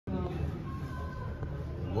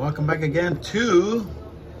Welcome back again to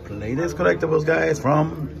Playdays Collectibles, guys,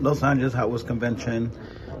 from Los Angeles Hotwheels Convention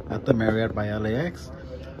at the Marriott by LAX.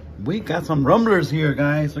 We got some rumblers here,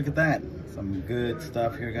 guys. Look at that. Some good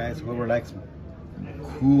stuff here, guys. Whoever likes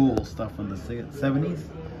cool stuff from the 70s,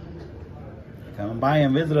 come by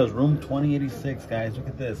and visit us. Room 2086, guys. Look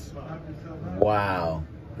at this. Wow.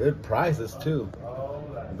 Good prices, too.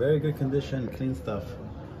 Very good condition, clean stuff.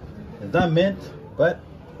 It's not mint, but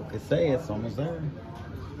we could say it's almost there.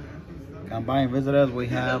 Come by and visit us. We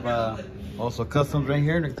have also customs right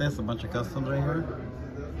here. Look at this, a bunch of customs right here.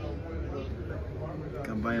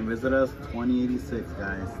 Come by and visit us. 2086,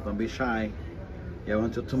 guys. Don't be shy. You have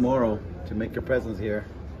until tomorrow to make your presence here.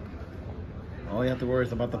 All you have to worry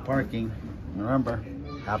is about the parking. Remember,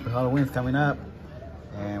 Happy Halloween's coming up,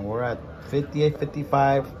 and we're at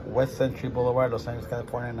 5855 West Century Boulevard, Los Angeles,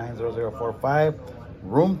 California 90045,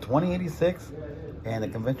 room 2086. And the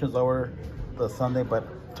convention's over the Sunday, but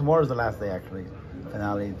tomorrow's the last day, actually.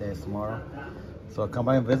 Finale day is tomorrow. So come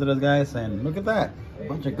by and visit us, guys, and look at that. A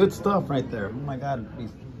bunch of good stuff right there. Oh my God.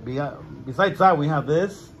 Besides that, we have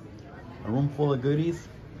this, a room full of goodies.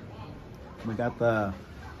 We got the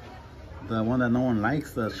one that no one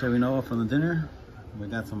likes, the Chevy Nova from the dinner. We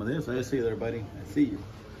got some of this. I see you there, buddy. I see you.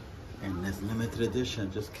 And this limited edition,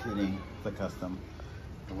 just kidding, it's a custom.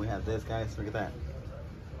 And we have this, guys. Look at that.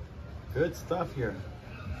 Good stuff here.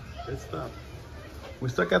 Good stuff. We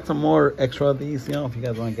still got some more extra of these, you know, if you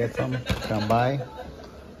guys want to get some, come by.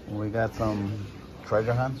 We got some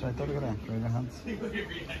treasure hunts right there. Look at that, treasure hunts. We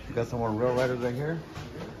got some more Real Riders right here.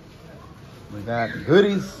 We got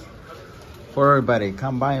goodies for everybody.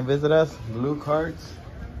 Come by and visit us. Blue cards.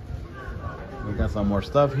 We got some more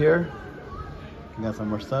stuff here. We got some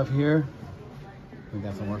more stuff here. We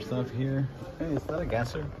got some more stuff here. Hey, is that a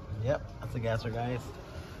gasser? Yep, that's a gasser, guys.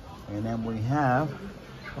 And then we have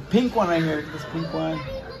a pink one right here. This pink one.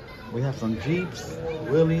 We have some Jeeps,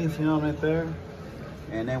 Willys, you know, right there.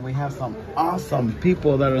 And then we have some awesome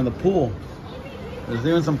people that are in the pool. There's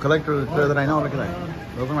even some collectors there that I know. Look at that.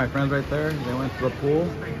 Those are my friends right there. They went to the pool.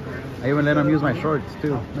 I even let them use my shorts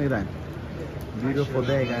too. Look at that. Beautiful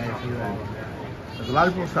day, guys. Look at that. There's a lot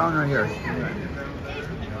of people selling right here.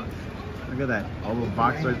 Look at that. All the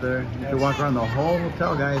box right there. You can walk around the whole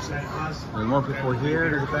hotel, guys. There's more people here.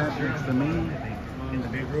 Look at that next to me. And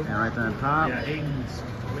right there on top.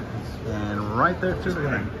 And right there too. Look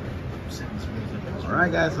at that.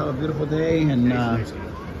 Alright, guys. Have a beautiful day. And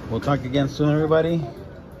we'll talk again soon, everybody.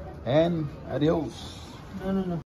 And adios. No.